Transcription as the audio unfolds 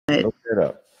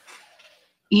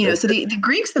So the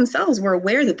Greeks themselves were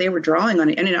aware that they were drawing on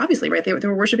it. And obviously, right, they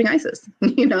were worshiping Isis.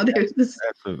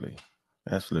 Absolutely.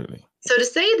 Absolutely. So to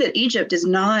say that Egypt is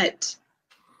not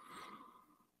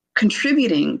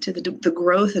contributing to the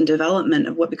growth and development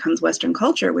of what becomes Western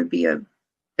culture would be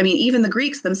even the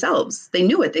Greeks themselves, they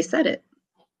knew it, they said it.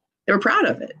 They were proud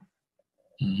of it.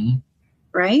 Mm-hmm.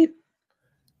 Right?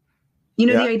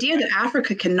 The idea that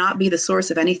Africa cannot be the source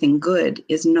of anything good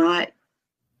is not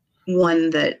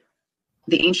one that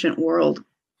the ancient world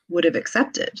would have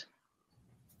accepted.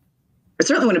 It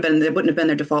certainly wouldn't have been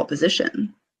their default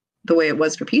position, the way it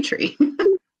was for Petrie.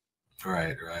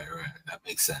 Right. That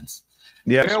makes sense.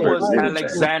 Yeah. Where was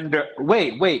Alexander?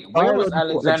 Wait. Where was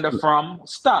Alexander from?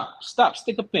 Stop.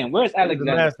 Stick a pin. Where's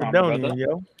Alexander from, brother?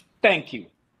 Yo. Thank you.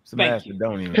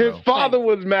 Macedonian. His father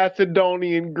was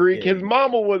Macedonian Greek. His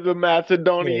mama was a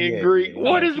Macedonian Greek.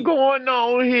 What is going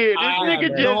on here? This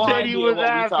nigga just said he was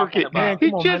African.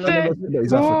 He just said,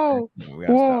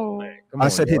 whoa. I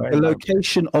said the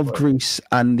location of Greece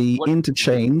and the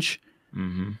interchange.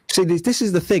 See, this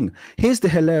is the thing. Here's the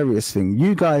hilarious thing.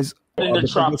 You guys,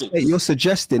 you're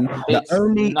suggesting that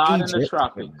only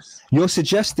Egypt. You're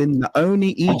suggesting that only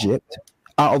Egypt,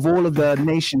 out of all of the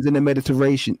nations in the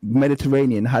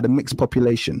Mediterranean, had a mixed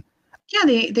population. Yeah,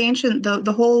 the ancient,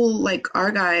 the whole like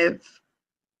Argive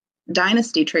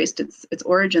dynasty traced its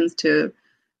origins to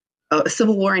a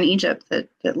civil war in Egypt that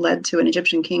led to an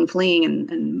Egyptian king fleeing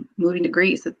and moving to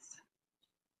Greece. It's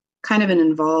kind of an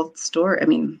involved story. I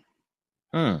mean,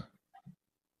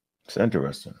 it's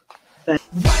interesting. But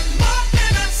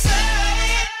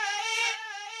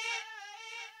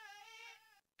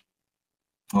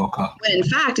okay. But in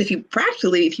fact, if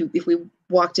we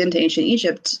walked into ancient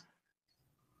Egypt,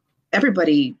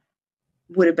 everybody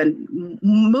would have been,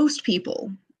 most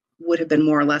people would have been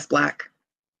more or less black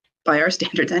by our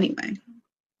standards anyway.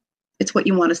 It's what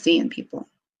you want to see in people.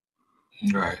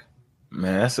 Right.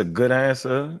 Man, that's a good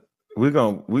answer. We're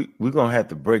gonna have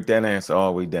to break that answer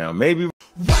all the way down. Maybe